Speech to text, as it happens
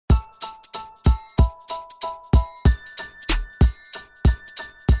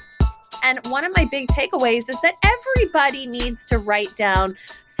And one of my big takeaways is that everybody needs to write down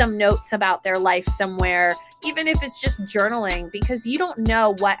some notes about their life somewhere, even if it's just journaling, because you don't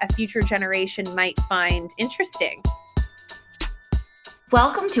know what a future generation might find interesting.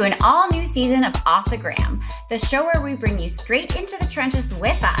 Welcome to an all-new season of Off the Gram, the show where we bring you straight into the trenches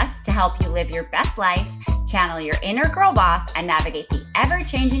with us to help you live your best life, channel your inner girl boss, and navigate the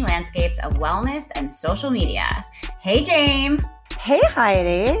ever-changing landscapes of wellness and social media. Hey, James. Hey,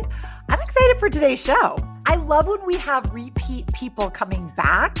 Heidi. I'm excited for today's show. I love when we have repeat people coming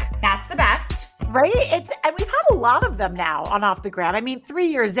back. That's the best. Right? And we've had a lot of them now on Off the Gram. I mean, 3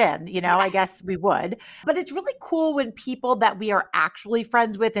 years in, I guess we would. But it's really cool when people that we are actually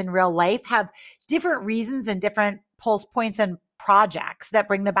friends with in real life have different reasons and different pulse points and projects that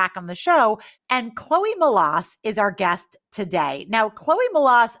bring them back on the show. And Chloe Melas is our guest today. Now, Chloe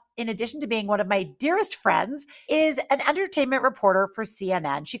Melas, in addition to being one of my dearest friends, is an entertainment reporter for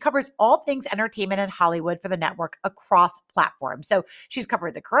CNN. She covers all things entertainment and Hollywood for the network across platforms. So she's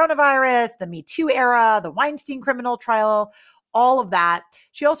covered the coronavirus, the Me Too era, the Weinstein criminal trial, all of that.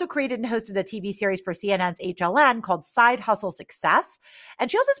 She also created and hosted a TV series for CNN's HLN called Side Hustle Success.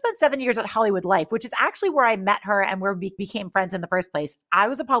 And she also spent 7 years at WWII, which is actually where I met her and where we became friends in the first place. I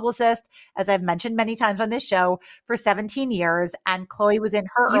was a publicist, as I've mentioned many times on this show, for 17 years. And Chloe was in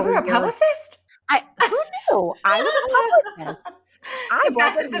her You were a years. publicist? Who knew? I was a publicist. I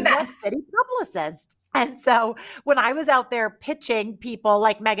was the best. City publicist. And so when I was out there pitching people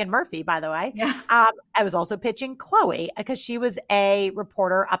like Megan Murphy, by the way, I was also pitching Chloe because she was a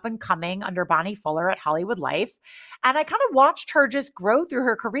reporter up and coming under Bonnie Fuller at Hollywood Life. And I kind of watched her just grow through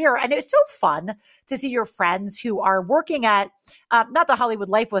her career. And it was so fun to see your friends who are working at, not the Hollywood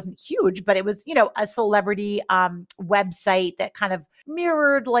Life wasn't huge, but it was, a celebrity website that kind of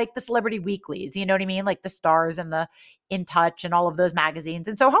mirrored like the celebrity weeklies, you know what I mean? Like the Stars and the In Touch and all of those magazines.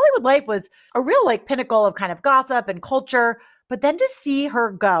 And so Hollywood Life was a real like pinnacle of kind of gossip and culture. But then to see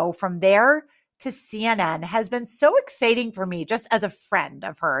her go from there to CNN has been so exciting for me just as a friend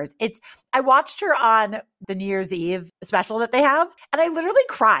of hers. I watched her on the New Year's Eve special that they have, and I literally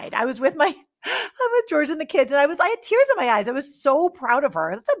cried. I'm with George and the kids, and I had tears in my eyes. I was so proud of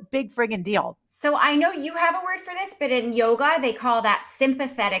her. That's a big friggin' deal. So I know you have a word for this, but in yoga, they call that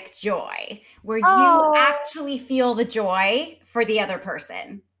sympathetic joy, where you actually feel the joy for the other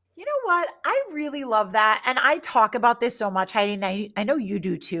person. You know what? I really love that. And I talk about this so much, Heidi, and I know you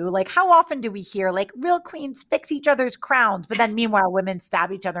do too. Like, how often do we hear like real queens fix each other's crowns, but then meanwhile, women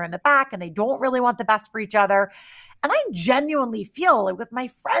stab each other in the back and they don't really want the best for each other. And I genuinely feel like with my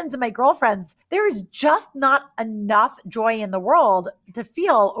friends and my girlfriends, there is just not enough joy in the world to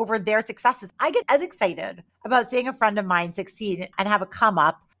feel over their successes. I get as excited about seeing a friend of mine succeed and have a come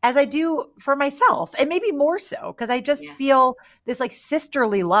up as I do for myself, and maybe more so because I just feel this like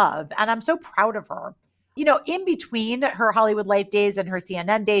sisterly love, and I'm so proud of her. In between her Hollywood Life days and her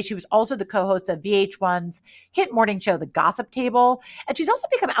CNN days, she was also the co-host of VH1's hit morning show, The Gossip Table, and she's also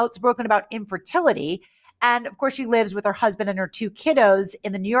become outspoken about infertility. And of course, she lives with her husband and her 2 kiddos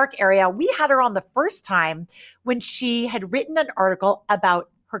in the New York area. We had her on the first time when she had written an article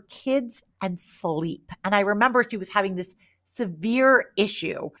about her kids and sleep. And I remember she was having this severe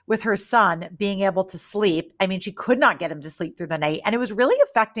issue with her son being able to sleep. I mean, she could not get him to sleep through the night. And it was really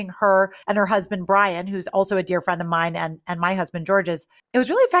affecting her and her husband, Brian, who's also a dear friend of mine and my husband, George's. It was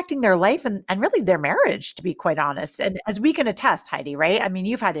really affecting their life and really their marriage, to be quite honest. And as we can attest, Heidi, right? I mean,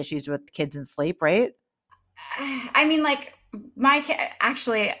 you've had issues with kids and sleep, right? I mean, like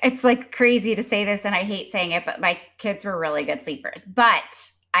actually, it's like crazy to say this and I hate saying it, but my kids were really good sleepers.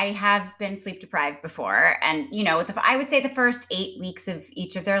 But I have been sleep deprived before. And, I would say the first 8 weeks of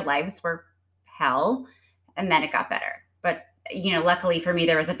each of their lives were hell. And then it got better. But, luckily for me,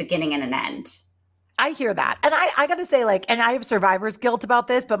 there was a beginning and an end. I hear that. And I got to say, and I have survivor's guilt about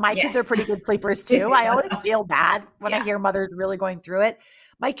this, but my kids are pretty good sleepers too. I always feel bad when I hear mothers really going through it.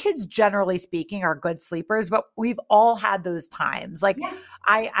 My kids, generally speaking, are good sleepers, but we've all had those times.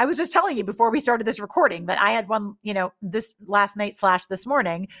 I was just telling you before we started this recording that I had one, this last night / this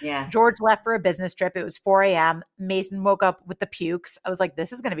morning. Yeah. George left for a business trip. It was 4 a.m. Mason woke up with the pukes. I was like,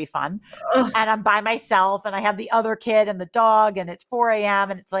 this is going to be fun. Ugh. And I'm by myself and I have the other kid and the dog and it's 4 a.m.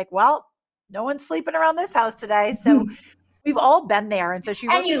 and it's like, well, no one's sleeping around this house today. So we've all been there. And so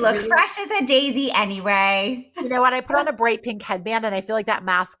and you look fresh as a daisy anyway. You know what? I put on a bright pink headband and I feel like that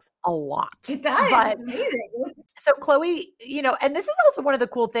masks a lot. It does. It's amazing. So Chloe, and this is also one of the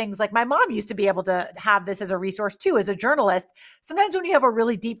cool things, like my mom used to be able to have this as a resource too, as a journalist. Sometimes when you have a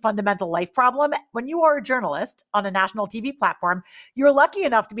really deep fundamental life problem, when you are a journalist on a national TV platform, you're lucky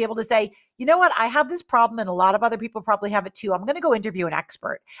enough to be able to say, you know what, I have this problem and a lot of other people probably have it too. I'm going to go interview an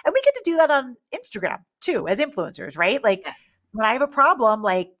expert. And we get to do that on Instagram too, as influencers, right? Like when I have a problem,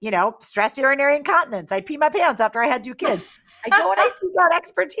 like, stress urinary incontinence, I pee my pants after I had 2 kids. I go and I seek out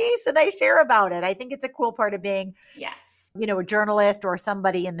expertise and I share about it. I think it's a cool part of being, a journalist or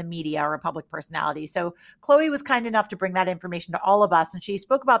somebody in the media or a public personality. So Chloe was kind enough to bring that information to all of us. And she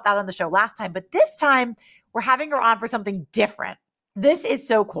spoke about that on the show last time. But this time we're having her on for something different. This is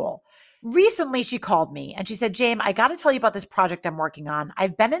so cool. Recently, she called me and she said, James, I got to tell you about this project I'm working on.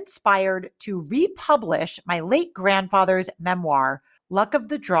 I've been inspired to republish my late grandfather's memoir, Luck of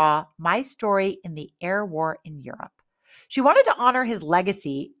the Draw, My Story in the Air War in Europe. She wanted to honor his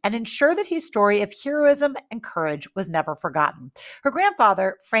legacy and ensure that his story of heroism and courage was never forgotten. Her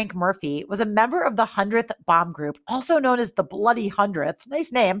grandfather, Frank Murphy, was a member of the 100th Bomb Group, also known as the Bloody 100th.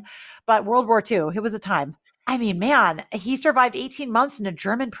 Nice name, but World War II, it was a time. I mean, man, he survived 18 months in a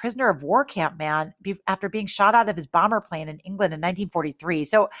German prisoner of war camp, man, after being shot out of his bomber plane in England in 1943.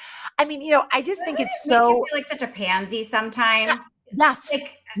 So, I mean, I just think it's make so... you feel like such a pansy sometimes?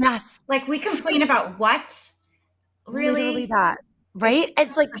 Yes. Like we complain about what? Really? Literally that, right?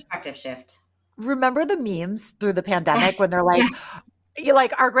 It's like perspective shift. Remember the memes through the pandemic when they're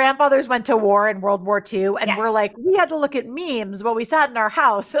like, our grandfathers went to war in World War II, and we're like, we had to look at memes while we sat in our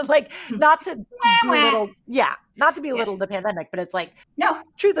house, and like, not to belittle the pandemic, but it's like, no,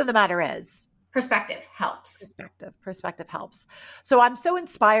 truth of the matter is, perspective helps. Perspective helps. So I'm so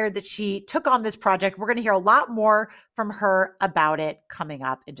inspired that she took on this project. We're going to hear a lot more from her about it coming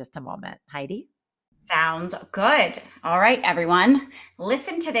up in just a moment. Heidi? Sounds good. All right, everyone.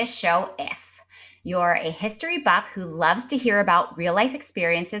 Listen to this show if you're a history buff who loves to hear about real life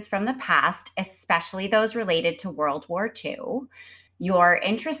experiences from the past, especially those related to World War II. You're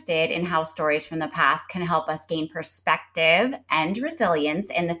interested in how stories from the past can help us gain perspective and resilience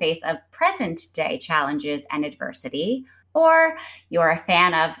in the face of present day challenges and adversity. Or you're a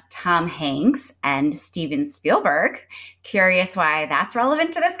fan of Tom Hanks and Steven Spielberg. Curious why that's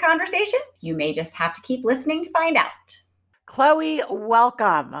relevant to this conversation? You may just have to keep listening to find out. Chloe,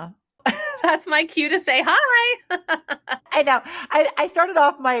 welcome. That's my cue to say hi. I know. I started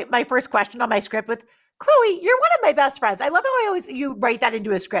off my first question on my script with, Chloe, you're one of my best friends. I love how you write that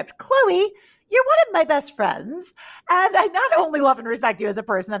into a script. Chloe, you're one of my best friends. And I not only love and respect you as a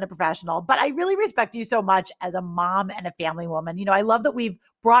person and a professional, but I really respect you so much as a mom and a family woman. I love that we've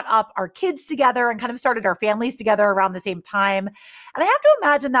brought up our kids together and kind of started our families together around the same time. And I have to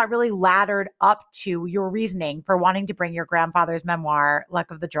imagine that really laddered up to your reasoning for wanting to bring your grandfather's memoir,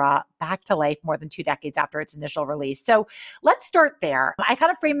 Luck of the Draw, back to life more than 2 decades after its initial release. So let's start there. I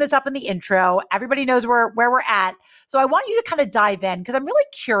kind of framed this up in the intro. Everybody knows where we're at. So I want you to kind of dive in because I'm really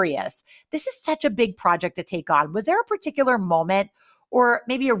curious. This is such a big project to take on. Was there a particular moment or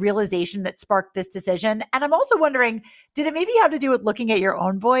maybe a realization that sparked this decision? And I'm also wondering, did it maybe have to do with looking at your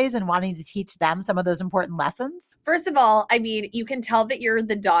own boys and wanting to teach them some of those important lessons? First of all, I mean, you can tell that you're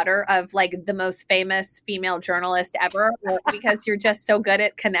the daughter of like the most famous female journalist ever because you're just so good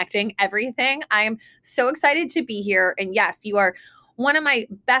at connecting everything. I'm so excited to be here. And yes, you are one of my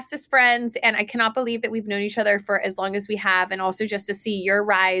bestest friends, and I cannot believe that we've known each other for as long as we have. And also just to see your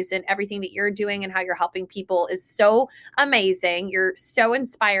rise and everything that you're doing and how you're helping people is so amazing. You're so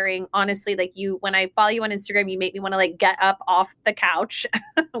inspiring. Honestly, like when I follow you on Instagram, you make me want to like get up off the couch,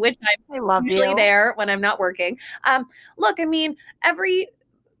 which I'm usually there when I'm not working. Look, I mean,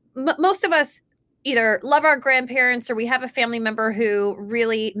 most of us either love our grandparents or we have a family member who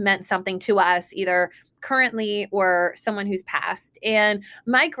really meant something to us, either currently or someone who's passed. And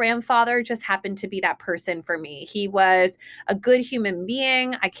my grandfather just happened to be that person for me. He was a good human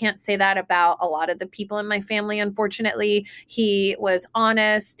being. I can't say that about a lot of the people in my family, unfortunately. He was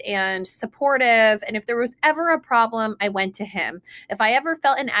honest and supportive. And if there was ever a problem, I went to him. If I ever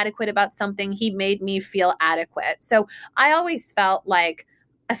felt inadequate about something, he made me feel adequate. So I always felt like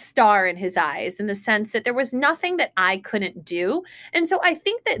a star in his eyes in the sense that there was nothing that I couldn't do. And so I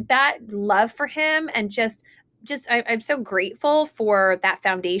think that love for him and I'm so grateful for that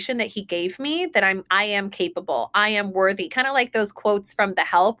foundation that he gave me, that I am capable, I am worthy. Kind of like those quotes from The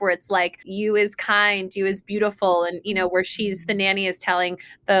Help where it's like, you is kind, you is beautiful. And, where the nanny is telling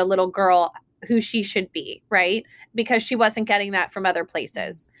the little girl who she should be, right? Because she wasn't getting that from other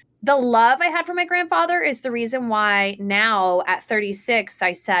places. The love I had for my grandfather is the reason why now at 36,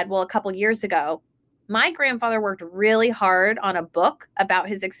 I said, well, a couple years ago, my grandfather worked really hard on a book about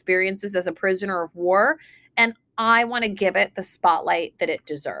his experiences as a prisoner of war. And I want to give it the spotlight that it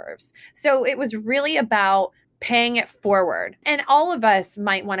deserves. So it was really about paying it forward. And all of us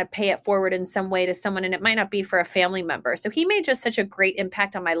might want to pay it forward in some way to someone, and it might not be for a family member. So he made just such a great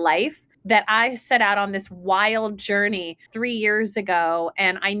impact on my life that I set out on this wild journey 3 years ago,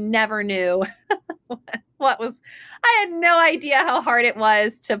 and I never knew I had no idea how hard it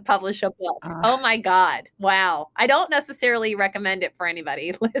was to publish a book. Oh my God. Wow. I don't necessarily recommend it for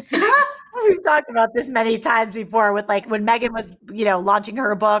anybody listening. We've talked about this many times before with like when Megan was, launching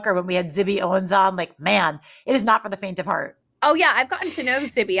her book, or when we had Zibby Owens on, like, man, it is not for the faint of heart. Oh yeah. I've gotten to know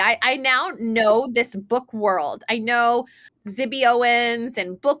Zibby. I now know this book world. I know Zibby Owens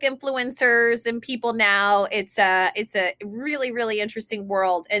and book influencers and people now. It's a really, really interesting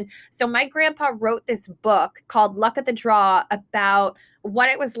world. And so my grandpa wrote this book called Luck of the Draw about what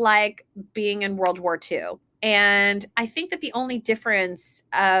it was like being in World War II. And I think that the only difference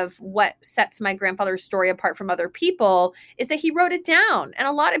of what sets my grandfather's story apart from other people is that he wrote it down. And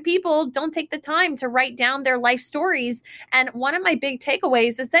a lot of people don't take the time to write down their life stories. And one of my big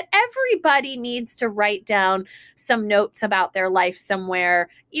takeaways is that everybody needs to write down some notes about their life somewhere,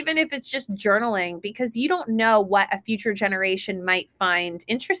 even if it's just journaling, because you don't know what a future generation might find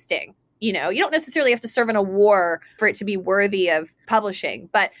interesting. You don't necessarily have to serve in a war for it to be worthy of publishing.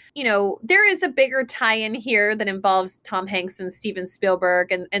 But, there is a bigger tie-in here that involves Tom Hanks and Steven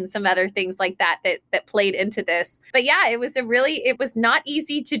Spielberg and some other things like that played into this. But yeah, it was not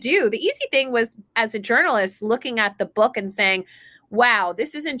easy to do. The easy thing was, as a journalist, looking at the book and saying, wow,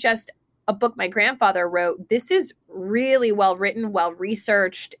 this isn't just a book my grandfather wrote. This is really well written, well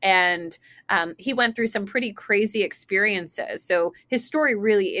researched, and he went through some pretty crazy experiences. So his story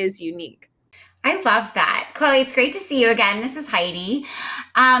really is unique. I love that. Chloe, it's great to see you again. This is Heidi.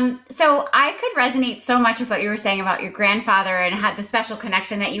 So I could resonate so much with what you were saying about your grandfather and had the special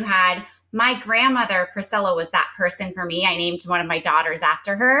connection that you had. My grandmother, Priscilla, was that person for me. I named one of my daughters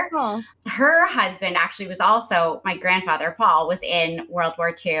after her. Oh. Her husband actually was also, my grandfather, Paul, was in World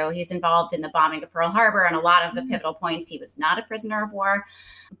War II. He's involved in the bombing of Pearl Harbor and a lot of the pivotal points. He was not a prisoner of war,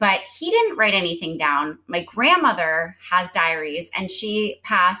 but he didn't write anything down. My grandmother has diaries, and she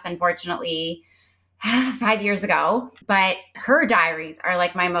passed, unfortunately, 5 years ago, but her diaries are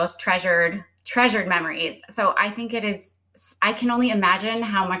like my most treasured memories. So I think I can only imagine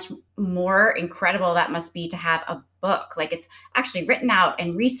how much more incredible that must be to have a book. Like, it's actually written out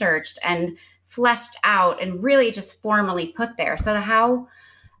and researched and fleshed out and really just formally put there. So so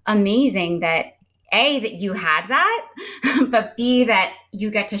amazing that A, that you had that, but B, that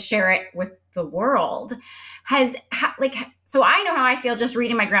you get to share it with the world. So I know how I feel just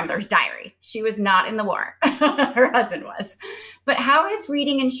reading my grandmother's diary. She was not in the war. Her husband was. But how has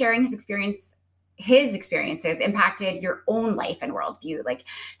reading and sharing his experiences impacted your own life and worldview? Like,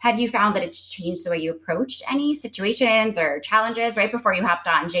 have you found that it's changed the way you approach any situations or challenges? Right before you hopped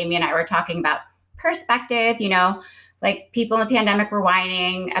on, Jamie and I were talking about perspective, like people in the pandemic were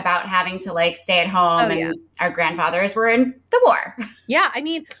whining about having to stay at home, and our grandfathers were in the war. Yeah. I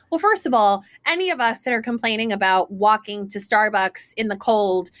mean, well, first of all, any of us that are complaining about walking to Starbucks in the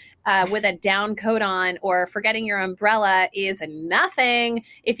cold with a down coat on or forgetting your umbrella is nothing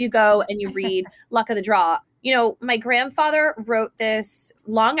if you go and you read Luck of the Draw. My grandfather wrote this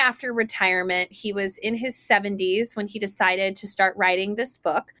long after retirement. He was in his 70s when he decided to start writing this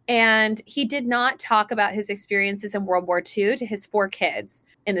book. And he did not talk about his experiences in World War II to his 4 kids.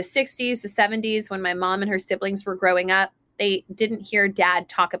 In the 60s, the 70s, when my mom and her siblings were growing up, they didn't hear dad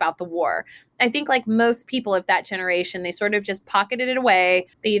talk about the war. I think like most people of that generation, they sort of just pocketed it away.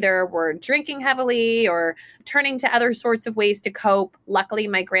 They either were drinking heavily or turning to other sorts of ways to cope. Luckily,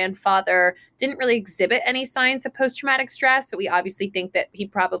 my grandfather didn't really exhibit any signs of post-traumatic stress, but we obviously think that he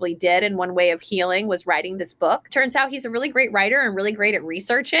probably did. And one way of healing was writing this book. Turns out he's a really great writer and really great at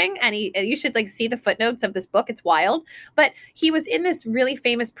researching. And you should see the footnotes of this book. It's wild. But he was in this really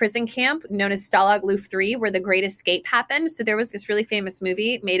famous prison camp known as Stalag Luft III, where the Great Escape happened. So there was this really famous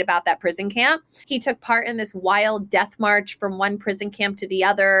movie made about that prison camp. He took part in this wild death march from one prison camp to the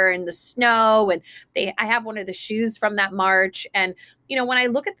other in the snow. And I have one of the shoes from that march. And, when I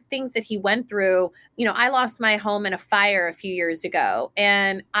look at the things that he went through, I lost my home in a fire a few years ago.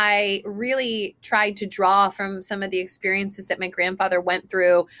 And I really tried to draw from some of the experiences that my grandfather went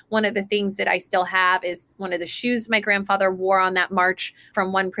through. One of the things that I still have is one of the shoes my grandfather wore on that march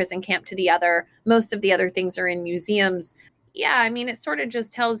from one prison camp to the other. Most of the other things are in museums. Yeah, I mean, it sort of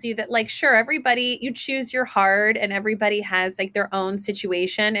just tells you that, sure, everybody, you choose your hard and everybody has their own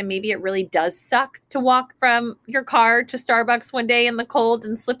situation. And maybe it really does suck to walk from your car to Starbucks one day in the cold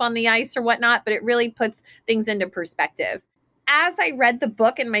and slip on the ice or whatnot, but it really puts things into perspective. as I read the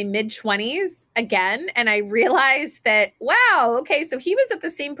book in my mid-20s again, and I realized that, wow, okay, so he was at the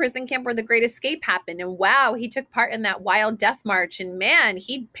same prison camp where the Great Escape happened. And wow, he took part in that wild death march. And man,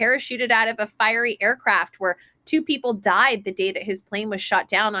 he parachuted out of a fiery aircraft where 2 people died the day that his plane was shot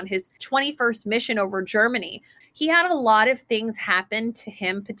down on his 21st mission over Germany. He had a lot of things happen to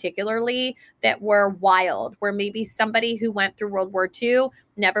him, particularly that were wild, where maybe somebody who went through World War II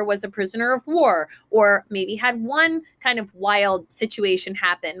never was a prisoner of war, or maybe had one kind of wild situation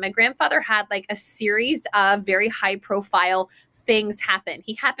happen. My grandfather had like a series of very high profile things happen.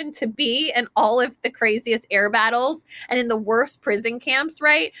 He happened to be in all of the craziest air battles and in the worst prison camps,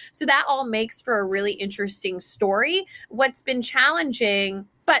 right? So that all makes for a really interesting story. What's been challenging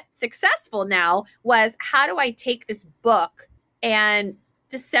but successful now was, how do I take this book and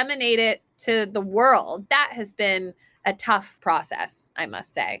disseminate it to the world? That has been a tough process, I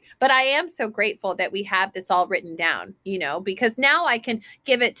must say. But I am so grateful that we have this all written down, because now I can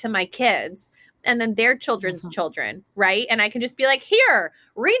give it to my kids and then their children's children, right? And I can just be like, here,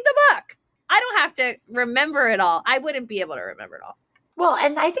 read the book. I don't have to remember it all. I wouldn't be able to remember it all. Well,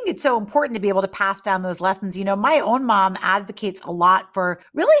 and I think it's so important to be able to pass down those lessons. My own mom advocates a lot for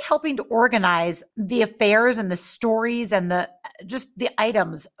really helping to organize the affairs and the stories and just the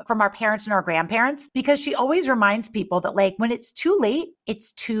items from our parents and our grandparents, because she always reminds people that like when it's too late,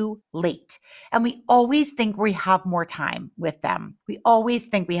 it's too late. And we always think we have more time with them. We always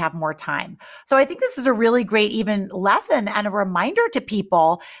think we have more time. So I think this is a really great even lesson and a reminder to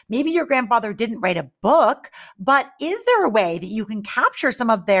people. Maybe your grandfather didn't write a book, but is there a way that you can capture some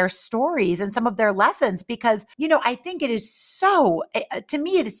of their stories and some of their lessons? Because, I think it is so, to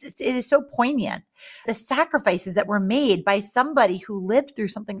me, it is so poignant. The sacrifices that were made by somebody who lived through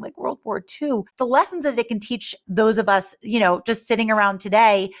something like World War II, the lessons that it can teach those of us, just sitting around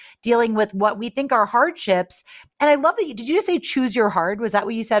today, dealing with what we think are hardships. And I love that did you just say choose your hard? Was that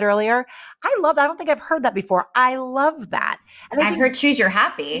what you said earlier? I love that. I don't think I've heard that before. I love that. And I've heard choose your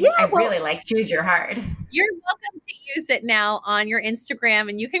happy. Yeah, I really like choose your hard. You're welcome to use it now on your Instagram,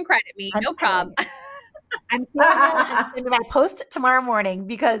 and you can credit me. No problem. I'm going to post tomorrow morning,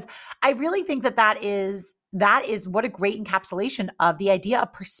 because I really think that is what a great encapsulation of the idea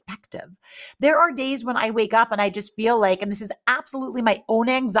of perspective. There are days when I wake up and I just feel like, and this is absolutely my own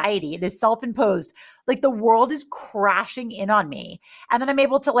anxiety, it is self-imposed, like the world is crashing in on me. And then I'm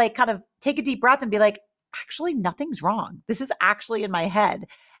able to like kind of take a deep breath and be like, actually, nothing's wrong. This is actually in my head.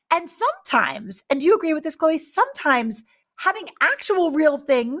 And sometimes, and do you agree with this, Chloe? Sometimes having actual real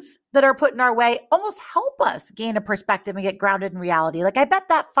things that are put in our way almost help us gain a perspective and get grounded in reality. Like I bet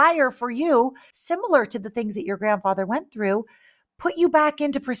that fire for you, similar to the things that your grandfather went through, put you back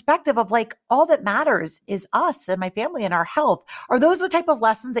into perspective of like, all that matters is us and my family and our health. Are those the type of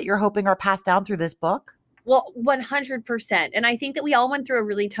lessons that you're hoping are passed down through this book? Well, 100%. And I think that we all went through a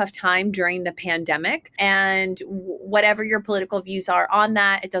really tough time during the pandemic, and whatever your political views are on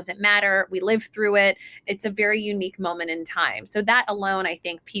that, it doesn't matter. We lived through it. It's a very unique moment in time. So that alone, I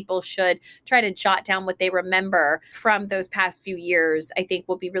think people should try to jot down what they remember from those past few years. I think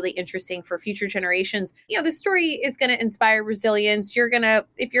will be really interesting for future generations. The story is going to inspire resilience.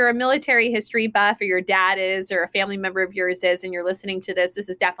 If you're a military history buff, or your dad is, or a family member of yours is, and you're listening to this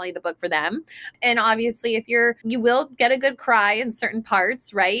is definitely the book for them. And obviously, if you will get a good cry in certain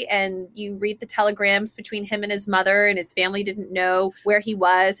parts, right? And you read the telegrams between him and his mother, and his family didn't know where he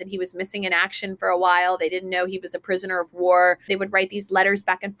was, and he was missing in action for a while. They didn't know he was a prisoner of war. They would write these letters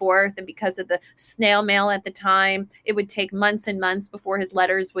back and forth, and because of the snail mail at the time, it would take months and months before his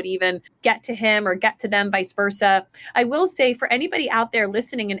letters would even get to him or get to them, vice versa. I will say, for anybody out there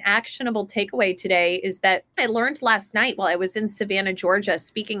listening, an actionable takeaway today is that I learned last night while I was in Savannah, Georgia,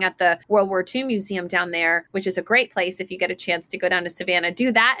 speaking at the World War II Museum down there, which is a great place if you get a chance to go down to Savannah,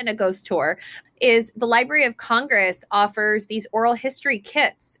 do that and a ghost tour, is the Library of Congress offers these oral history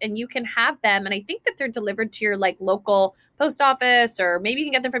kits, and you can have them. And I think that they're delivered to your like local post office, or maybe you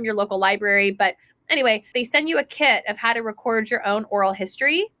can get them from your local library. But anyway, they send you a kit of how to record your own oral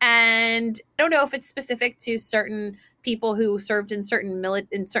history. And I don't know if it's specific to certain people who served in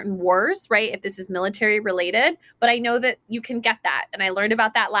certain wars, right? If this is military related, but I know that you can get that. And I learned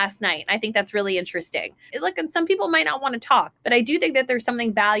about that last night. I think that's really interesting. Look, and some people might not want to talk, but I do think that there's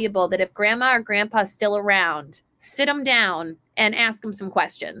something valuable that if grandma or grandpa's still around, sit them down and ask them some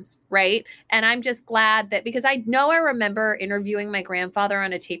questions, right? And I'm just glad that, because I know I remember interviewing my grandfather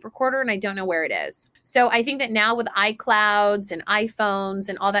on a tape recorder and I don't know where it is. So I think that now with iClouds and iPhones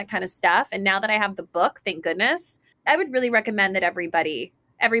and all that kind of stuff, and now that I have the book, thank goodness, I would really recommend that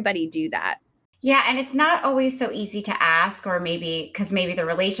everybody do that. Yeah, and it's not always so easy to ask, or maybe because maybe the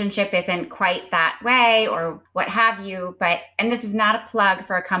relationship isn't quite that way or what have you. But, and this is not a plug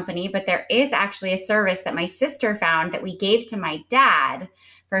for a company, but there is actually a service that my sister found that we gave to my dad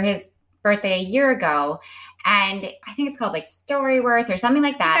for his birthday a year ago. And I think it's called like Storyworth or something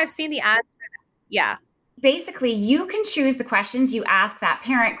like I think that. I've seen the ads for that. Yeah. Basically, you can choose the questions you ask that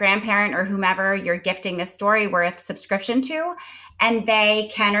parent, grandparent, or whomever you're gifting the Storyworth subscription to, and they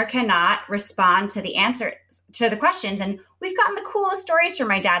can or cannot respond to the answers to the questions. And we've gotten the coolest stories from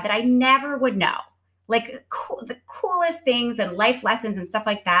my dad that I never would know, like the coolest things and life lessons and stuff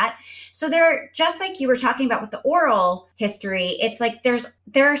like that. So they're just like you were talking about with the oral history. It's like there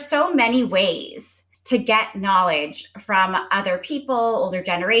are so many ways to get knowledge from other people, older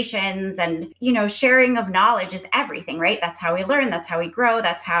generations. And, sharing of knowledge is everything, right? That's how we learn. That's how we grow.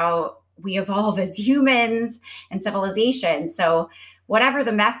 That's how we evolve as humans and civilization. So whatever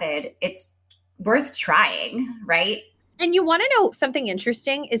the method, it's worth trying, right? And you want to know something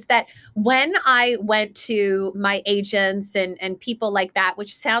interesting is that when I went to my agents and people like that,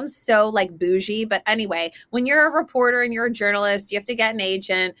 which sounds so like bougie, but anyway, when you're a reporter and you're a journalist, you have to get an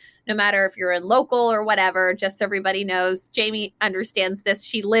agent, no matter if you're in local or whatever, just so everybody knows. Jamie understands this.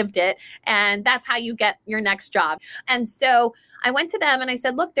 She lived it. And that's how you get your next job. And so I went to them and I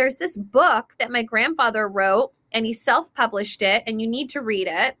said, look, there's this book that my grandfather wrote and he self-published it and you need to read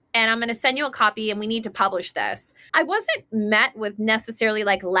it. And I'm going to send you a copy and we need to publish this. I wasn't met with necessarily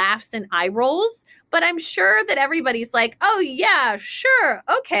like laughs and eye rolls, but I'm sure that everybody's like, oh yeah, sure.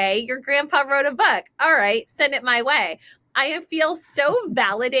 Okay. Your grandpa wrote a book. All right. Send it my way. I feel so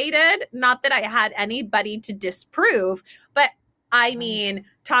validated. Not that I had anybody to disprove, but I mean,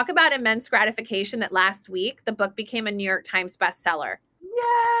 talk about immense gratification that last week the book became a New York Times bestseller.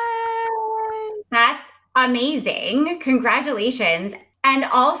 Yay! That's amazing. Congratulations. And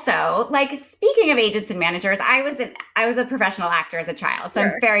also, like, speaking of agents and managers, I was a professional actor as a child, so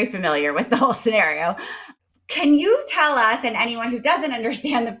Sure. I'm very familiar with the whole scenario. Can you tell us, and anyone who doesn't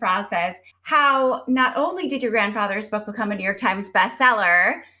understand the process, how not only did your grandfather's book become a New York Times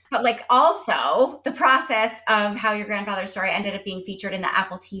bestseller, but like also the process of how your grandfather's story ended up being featured in the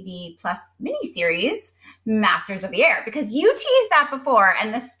Apple TV Plus miniseries, Masters of the Air? Because you teased that before,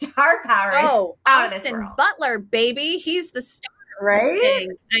 and the star power is out of this Austin world. Butler, baby. He's the star. Right?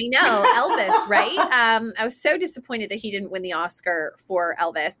 I know, Elvis, right? I was so disappointed that he didn't win the Oscar for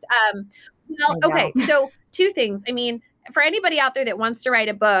Elvis. Well, okay, so two things. I mean, for anybody out there that wants to write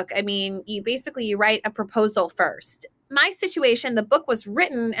a book, I mean, you write a proposal first. My situation, the book was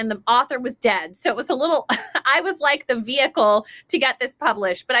written and the author was dead. So it was a little, I was like the vehicle to get this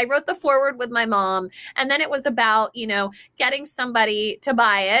published, but I wrote the foreword with my mom. And then it was about, getting somebody to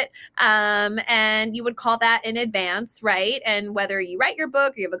buy it. And you would call that in advance, right? And whether you write your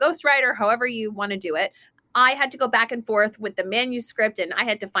book or you have a ghostwriter, however you want to do it, I had to go back and forth with the manuscript and I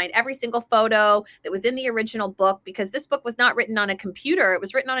had to find every single photo that was in the original book because this book was not written on a computer. It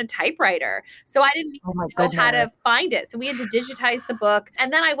was written on a typewriter. So I didn't even know how to find it. So we had to digitize the book.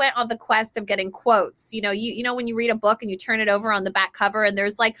 And then I went on the quest of getting quotes. You know, when you read a book and you turn it over on the back cover and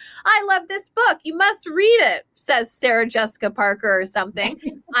there's like, I love this book. You must read it, says Sarah Jessica Parker or something.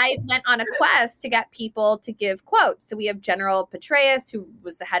 I went on a quest to get people to give quotes. So we have General Petraeus, who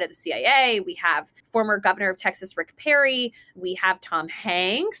was the head of the CIA. We have former governor of Texas, Rick Perry. We have Tom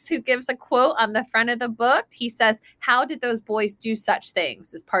Hanks, who gives a quote on the front of the book. He says, how did those boys do such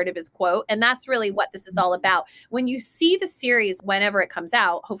things, as part of his quote. And that's really what this is all about. When you see the series, whenever it comes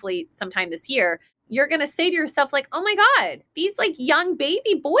out, hopefully sometime this year, you're going to say to yourself, like, oh my God, these like young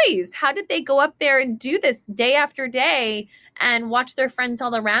baby boys, how did they go up there and do this day after day and watch their friends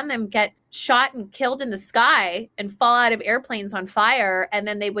all around them get shot and killed in the sky and fall out of airplanes on fire? And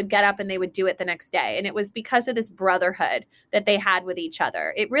then they would get up and they would do it the next day. And it was because of this brotherhood that they had with each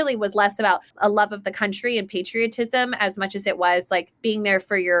other. It really was less about a love of the country and patriotism as much as it was like being there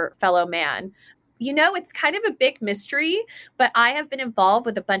for your fellow man. It's kind of a big mystery, but I have been involved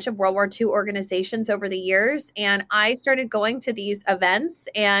with a bunch of World War II organizations over the years. And I started going to these events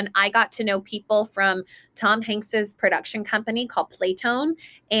and I got to know people from Tom Hanks's production company called Playtone.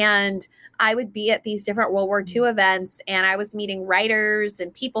 And I would be at these different World War II events and I was meeting writers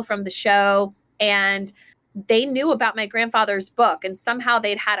and people from the show. And they knew about my grandfather's book and somehow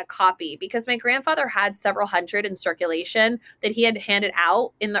they'd had a copy because my grandfather had several hundred in circulation that he had handed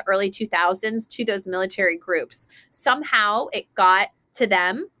out in the early 2000s to those military groups. Somehow it got to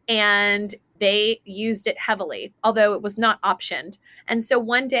them and they used it heavily, although it was not optioned. And so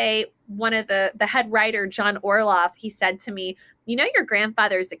one day, one of the head writer, John Orloff, he said to me, your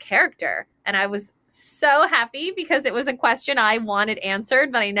grandfather is a character. And I was so happy because it was a question I wanted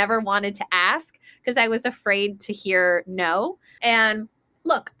answered, but I never wanted to ask because I was afraid to hear no. And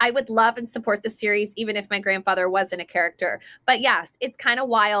look, I would love and support the series even if my grandfather wasn't a character. But yes, it's kind of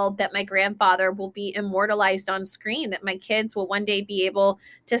wild that my grandfather will be immortalized on screen, that my kids will one day be able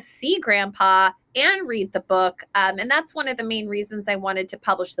to see grandpa and read the book. And that's one of the main reasons I wanted to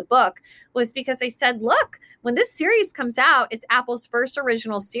publish the book, was because I said, look, when this series comes out, it's Apple's first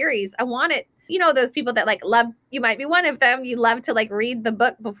original series. I want it, you know, those people that like love, you might be one of them, you love to like read the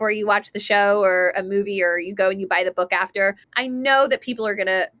book before you watch the show or a movie, or you go and you buy the book after. I know that people are going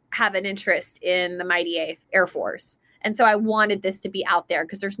to have an interest in the Mighty Eighth Air Force. And so I wanted this to be out there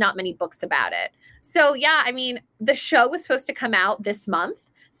because there's not many books about it. So yeah, I mean, the show was supposed to come out this month.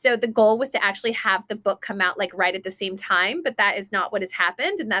 So the goal was to actually have the book come out like right at the same time, but that is not what has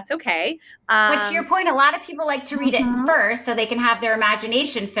happened, and that's okay. But to your point, a lot of people like to read it first so they can have their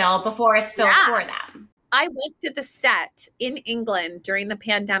imagination filled before it's filled for them. I went to the set in England during the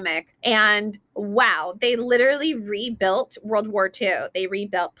pandemic, and wow, they literally rebuilt World War II. They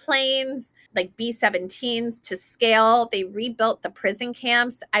rebuilt planes, like B-17s to scale. They rebuilt the prison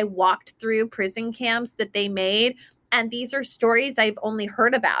camps. I walked through prison camps that they made. And these are stories I've only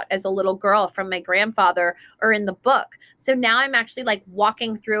heard about as a little girl from my grandfather or in the book. So now I'm actually like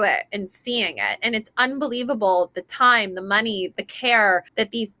walking through it and seeing it. And it's unbelievable, the time, the money, the care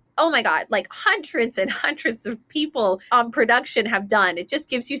that these, oh my God, like hundreds and hundreds of people on production have done. It just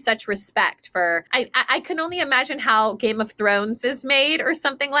gives you such respect for, I can only imagine how Game of Thrones is made or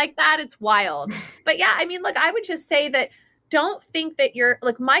something like that. It's wild. But yeah, I mean, look, I would just say that don't think that you're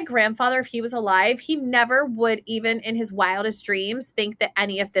like my grandfather, if he was alive, he never would even in his wildest dreams think that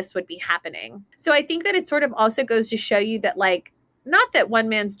any of this would be happening. So I think that it sort of also goes to show you that, like, not that one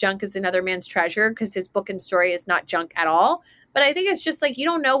man's junk is another man's treasure, because his book and story is not junk at all. But I think it's just like, you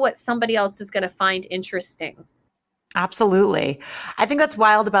don't know what somebody else is going to find interesting. Absolutely. I think that's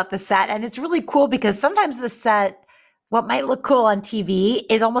wild about the set. And it's really cool because sometimes the set, what might look cool on TV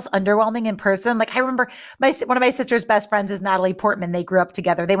is almost underwhelming in person. Like I remember one of my sister's best friends is Natalie Portman. They grew up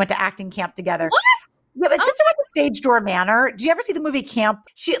together. They went to acting camp together. What? Yeah, my sister went to Stage Door Manor. Do you ever see the movie Camp?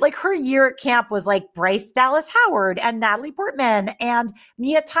 She like her year at camp was like Bryce Dallas Howard and Natalie Portman and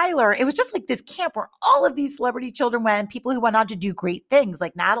Mia Tyler. It was just like this camp where all of these celebrity children went and people who went on to do great things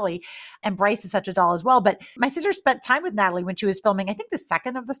like Natalie, and Bryce is such a doll as well. But my sister spent time with Natalie when she was filming, I think the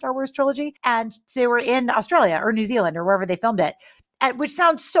second of the Star Wars trilogy. And they were in Australia or New Zealand or wherever they filmed it. Which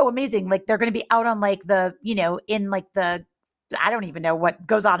sounds so amazing. Like they're going to be out on like the, you know, in like the, I don't even know what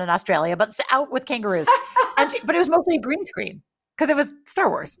goes on in Australia, but it's out with kangaroos. But it was mostly a green screen because it was Star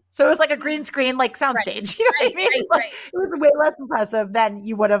Wars. So it was like a green screen, like soundstage. Right. You know what I mean? Like, it was way less impressive than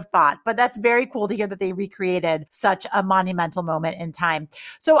you would have thought. But that's very cool to hear that they recreated such a monumental moment in time.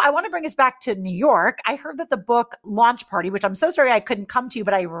 So I want to bring us back to New York. I heard that the book launch party, which I'm so sorry I couldn't come to,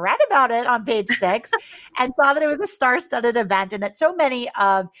 but I read about it on page 6 and saw that it was a star-studded event and that so many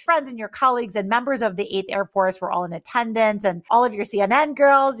of friends and your colleagues and members of the 8th Air Force were all in attendance, and all of your CNN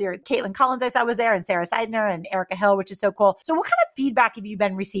girls, your Caitlin Collins I saw was there, and Sarah Seidner and Erica Hill, which is so cool. So what kind of feedback have you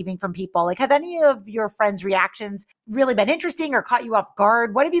been receiving from people? Like, have any of your friends' reactions really been interesting or caught you off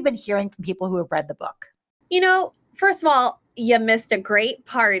guard? What have you been hearing from people who have read the book? You know, first of all, you missed a great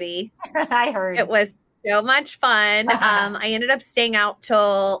party. I heard. It was so much fun. I ended up staying out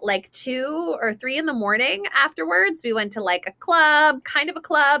till like 2 or 3 in the morning afterwards. We went to like a club, kind of a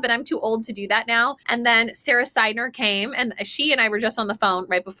club, and I'm too old to do that now. And then Sarah Seidner came, and she and I were just on the phone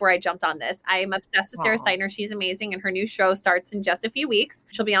right before I jumped on this. I am obsessed with Sarah Seidner. She's amazing, and her new show starts in just a few weeks.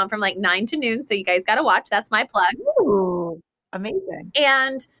 She'll be on from like 9 to noon, so you guys got to watch. That's my plug. Ooh. Amazing.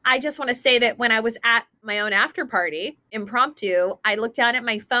 And I just want to say that when I was at my own after party, impromptu, I looked down at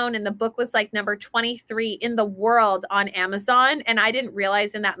my phone and the book was like number 23 in the world on Amazon. And I didn't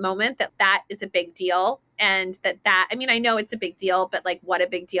realize in that moment that that is a big deal. And I mean, I know it's a big deal, but like what a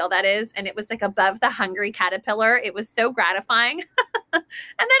big deal that is. And it was like above the Hungry Caterpillar. It was so gratifying. And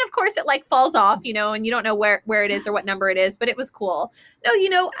then of course it like falls off, you know, and you don't know where it is or what number it is, but it was cool. No, you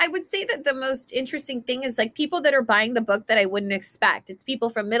know, I would say that the most interesting thing is like people that are buying the book that I wouldn't expect. It's people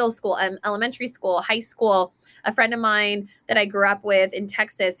from middle school, elementary school, high school. A friend of mine that I grew up with in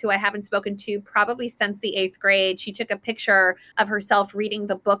Texas, who I haven't spoken to probably since the 8th grade. She took a picture of herself reading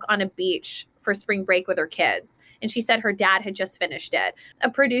the book on a beach for spring break with her kids. And she said her dad had just finished it.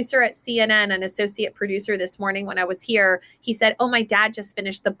 A producer at CNN, an associate producer this morning when I was here, he said, "Oh, my dad just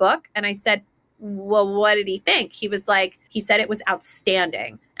finished the book." And I said, "Well, what did he think?" He was like, he said it was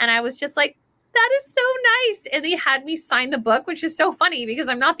outstanding. And I was just like, that is so nice. And they had me sign the book, which is so funny because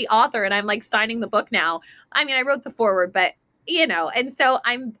I'm not the author and I'm like signing the book now. I mean, I wrote the foreword, but and so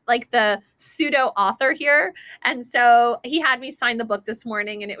I'm like the pseudo author here. And so he had me sign the book this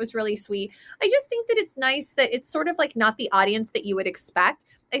morning and it was really sweet. I just think that it's nice that it's sort of like not the audience that you would expect.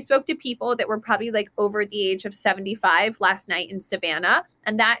 I spoke to people that were probably like over the age of 75 last night in Savannah.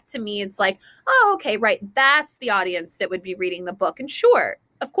 And that to me, it's like, oh, okay, right. That's the audience that would be reading the book. And sure,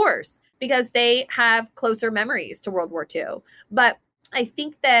 of course, because they have closer memories to World War II. But I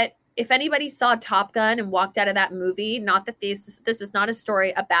think that if anybody saw Top Gun and walked out of that movie, not that this is not a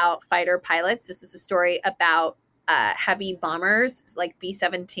story about fighter pilots. This is a story about heavy bombers like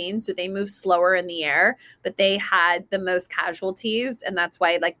B-17. So they move slower in the air, but they had the most casualties. And that's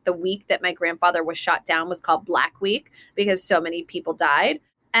why like the week that my grandfather was shot down was called Black Week, because so many people died.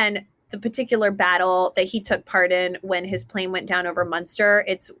 And the particular battle that he took part in when his plane went down over Munster,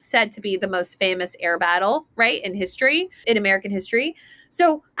 it's said to be the most famous air battle, right, in history, in American history.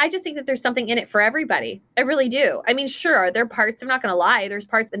 So I just think that there's something in it for everybody. I really do. I mean, sure, there are parts, I'm not going to lie, there's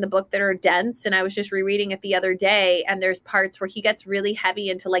parts in the book that are dense. And I was just rereading it the other day. And there's parts where he gets really heavy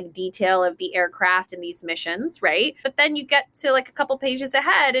into like detail of the aircraft and these missions, right? But then you get to like a couple pages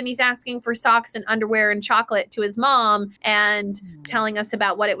ahead and he's asking for socks and underwear and chocolate to his mom and telling us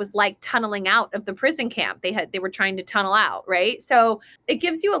about what it was like tunneling out of the prison camp. They were trying to tunnel out, right? So it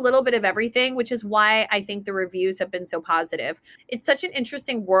gives you a little bit of everything, which is why I think the reviews have been so positive. It's such an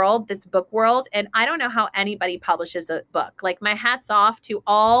interesting world, this book world. And I don't know how anybody publishes a book. Like my hat's off to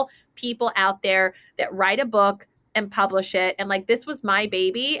all people out there that write a book and publish it. And like, this was my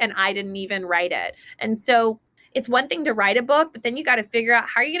baby and I didn't even write it. And so it's one thing to write a book, but then you got to figure out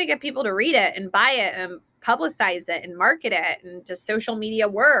how are you going to get people to read it and buy it and publicize it and market it, and does social media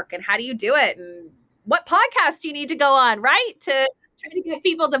work, and how do you do it, and what podcast do you need to go on, right, to try to get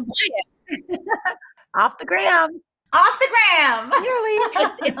people to buy it. Off the gram. Off the gram.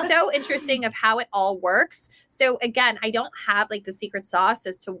 It's so interesting of how it all works. So again, I don't have like the secret sauce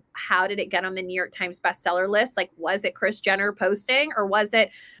as to how did it get on the New York Times bestseller list? Like, was it Kris Jenner posting, or was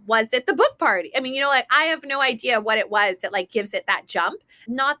it the book party? I mean, like I have no idea what it was that like gives it that jump.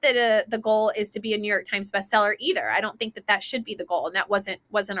 Not that the goal is to be a New York Times bestseller either. I don't think that should be the goal, and that wasn't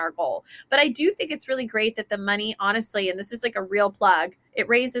our goal. But I do think it's really great that the money, honestly, and this is like a real plug, it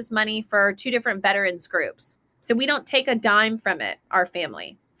raises money for 2 different veterans groups. So we don't take a dime from it, our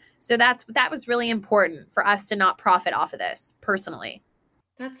family. So that was really important for us to not profit off of this personally.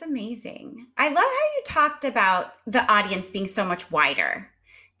 That's amazing. I love how you talked about the audience being so much wider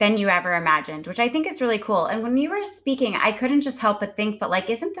than you ever imagined, which I think is really cool. And when you were speaking, I couldn't just help but think, but like,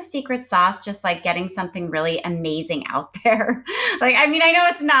 isn't the secret sauce just like getting something really amazing out there? Like, I mean, I know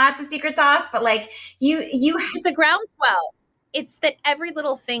it's not the secret sauce, but like it's a groundswell. It's that every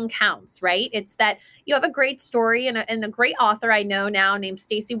little thing counts, right? It's that you have a great story and a great author I know now named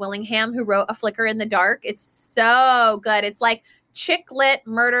Stacey Willingham, who wrote A Flicker in the Dark. It's so good. It's like chick lit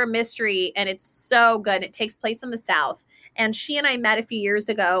murder mystery, and it's so good. It takes place in the South. And she and I met a few years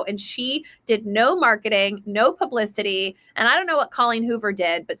ago, and she did no marketing, no publicity. And I don't know what Colleen Hoover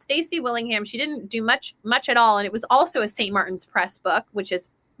did, but Stacey Willingham, she didn't do much at all. And it was also a St. Martin's Press book, which is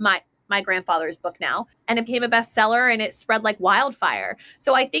my grandfather's book now, and it became a bestseller and it spread like wildfire.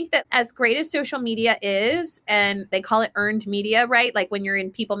 So I think that as great as social media is, and they call it earned media, right? Like when you're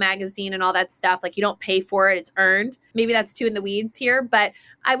in People magazine and all that stuff, like you don't pay for it, it's earned. Maybe that's too in the weeds here, but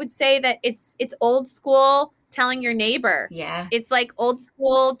I would say that it's old school telling your neighbor. Yeah. It's like old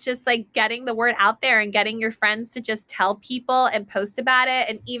school, just like getting the word out there and getting your friends to just tell people and post about it.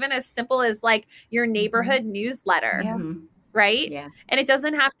 And even as simple as like your neighborhood newsletter. Yeah. Mm-hmm. Right? Yeah. And it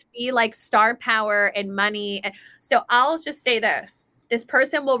doesn't have to be like star power and money. And so I'll just say this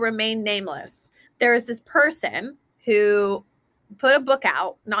person will remain nameless. There is this person who put a book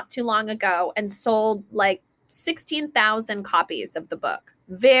out not too long ago and sold like 16,000 copies of the book.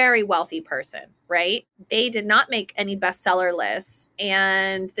 Very wealthy person, right? They did not make any bestseller lists,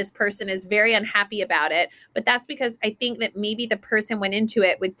 and this person is very unhappy about it. But that's because I think that maybe the person went into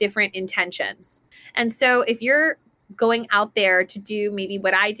it with different intentions. And so if you're going out there to do maybe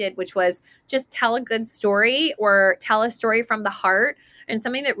what I did, which was just tell a good story or tell a story from the heart and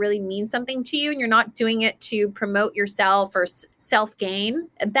something that really means something to you, and you're not doing it to promote yourself or self-gain,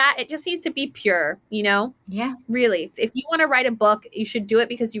 that it just needs to be pure, Yeah. Really. If you want to write a book, you should do it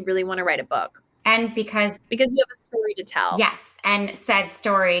because you really want to write a book. And because you have a story to tell. Yes. And said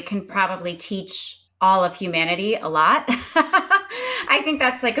story can probably teach all of humanity a lot. I think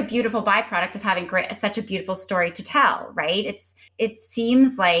that's like a beautiful byproduct of having such a beautiful story to tell, right? It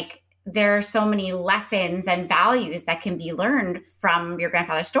seems like there are so many lessons and values that can be learned from your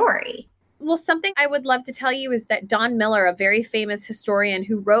grandfather's story. Well, something I would love to tell you is that Don Miller, a very famous historian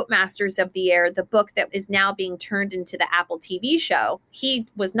who wrote Masters of the Air, the book that is now being turned into the Apple TV show, he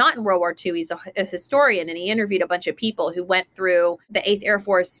was not in World War II. He's a historian, and he interviewed a bunch of people who went through the 8th Air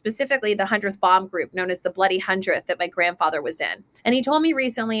Force, specifically the 100th Bomb Group, known as the Bloody 100th, that my grandfather was in. And he told me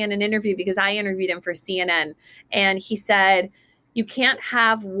recently in an interview, because I interviewed him for CNN, and he said, you can't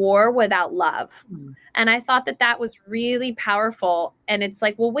have war without love. And I thought that that was really powerful. And it's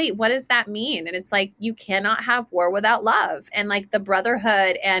like, well, wait, what does that mean? And it's like, you cannot have war without love. And like the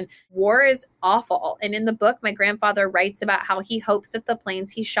brotherhood, and war is awful. And in the book, my grandfather writes about how he hopes that the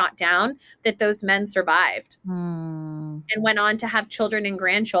planes he shot down, that those men survived and went on to have children and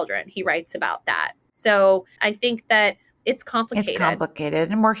grandchildren. He writes about that. So I think that it's complicated. It's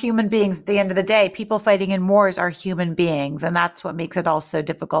complicated. And we're human beings at the end of the day. People fighting in wars are human beings. And that's what makes it all so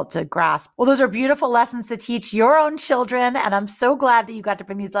difficult to grasp. Well, those are beautiful lessons to teach your own children. And I'm so glad that you got to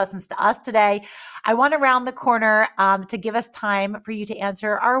bring these lessons to us today. I want to round the corner to give us time for you to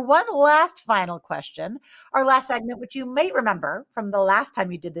answer our one last final question, our last segment, which you may remember from the last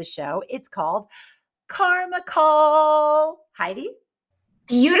time you did this show. It's called Karma Call. Heidi?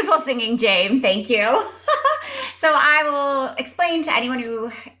 Beautiful singing, Jane. Thank you. So I will explain to anyone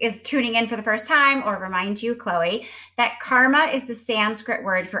who is tuning in for the first time, or remind you, Chloe, that karma is the Sanskrit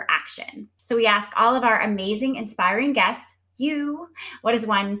word for action. So we ask all of our amazing, inspiring guests, you, what is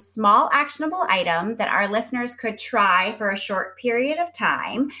one small actionable item that our listeners could try for a short period of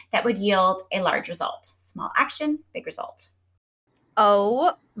time that would yield a large result? Small action, big result.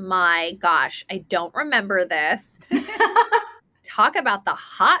 Oh my gosh. I don't remember this. Talk about the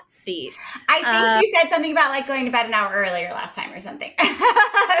hot seat. I think you said something about like going to bed an hour earlier last time or something.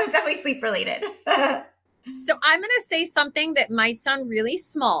 It was definitely sleep related. So I'm going to say something that might sound really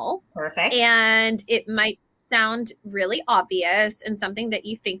small. Perfect. And it might sound really obvious, and something that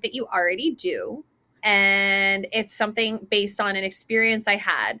you think that you already do. And it's something based on an experience I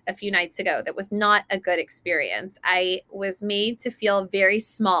had a few nights ago that was not a good experience. I was made to feel very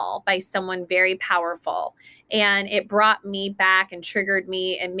small by someone very powerful. And it brought me back and triggered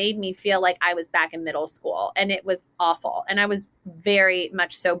me and made me feel like I was back in middle school. And it was awful. And I was very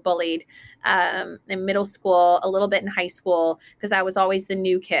much so bullied in middle school, a little bit in high school, because I was always the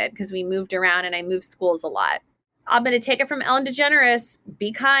new kid, because we moved around and I moved schools a lot. I'm going to take it from Ellen DeGeneres.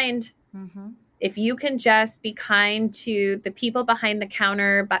 Be kind. Mm-hmm. If you can just be kind to the people behind the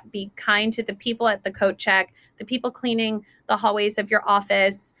counter, but be kind to the people at the coat check, the people cleaning the hallways of your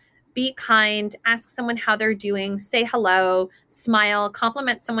office, be kind, ask someone how they're doing, say hello, smile,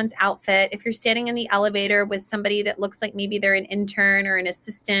 compliment someone's outfit. If you're standing in the elevator with somebody that looks like maybe they're an intern or an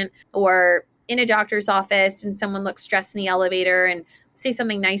assistant, or in a doctor's office and someone looks stressed in the elevator, and say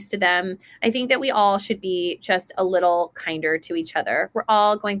something nice to them. I think that we all should be just a little kinder to each other. We're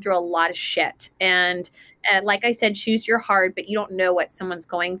all going through a lot of shit. And like I said, choose your heart, but you don't know what someone's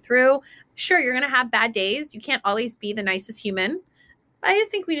going through. Sure, you're going to have bad days. You can't always be the nicest human. I just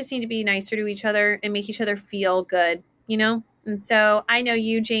think we just need to be nicer to each other and make each other feel good, you know? And so I know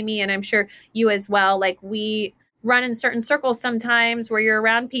you, Jamie, and I'm sure you as well. Like, we run in certain circles sometimes where you're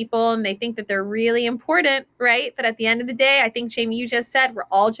around people and they think that they're really important, right? But at the end of the day, I think, Jamie, you just said, we're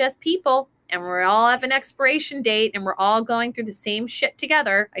all just people, and we all have an expiration date, and we're all going through the same shit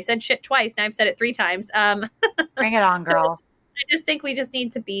together. I said shit twice. Now I've said it 3 times. Bring it on, girl. So I just think we just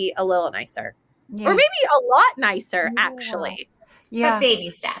need to be a little nicer, Yeah. or maybe a lot nicer, actually. Yeah. But baby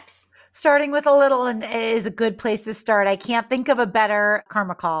steps. Starting with a little is a good place to start. I can't think of a better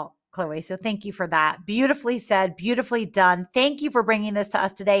karma call, Chloe. So thank you for that. Beautifully said, beautifully done. Thank you for bringing this to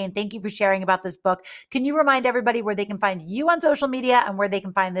us today. And thank you for sharing about this book. Can you remind everybody where they can find you on social media and where they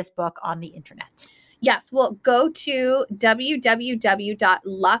can find this book on the internet? Yes, well, go to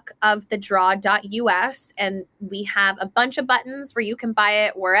www.luckofthedraw.us, and we have a bunch of buttons where you can buy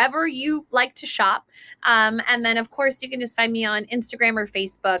it wherever you like to shop. And then, of course, you can just find me on Instagram or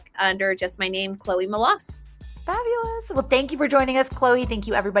Facebook under just my name, Chloe Melas. Fabulous. Well, thank you for joining us, Chloe. Thank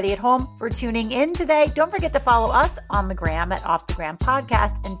you, everybody at home, for tuning in today. Don't forget to follow us on the gram at Off the Gram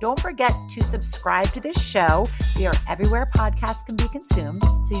Podcast. And don't forget to subscribe to this show. We are everywhere podcasts can be consumed,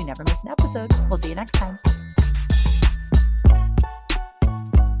 so you never miss an episode. We'll see you next time.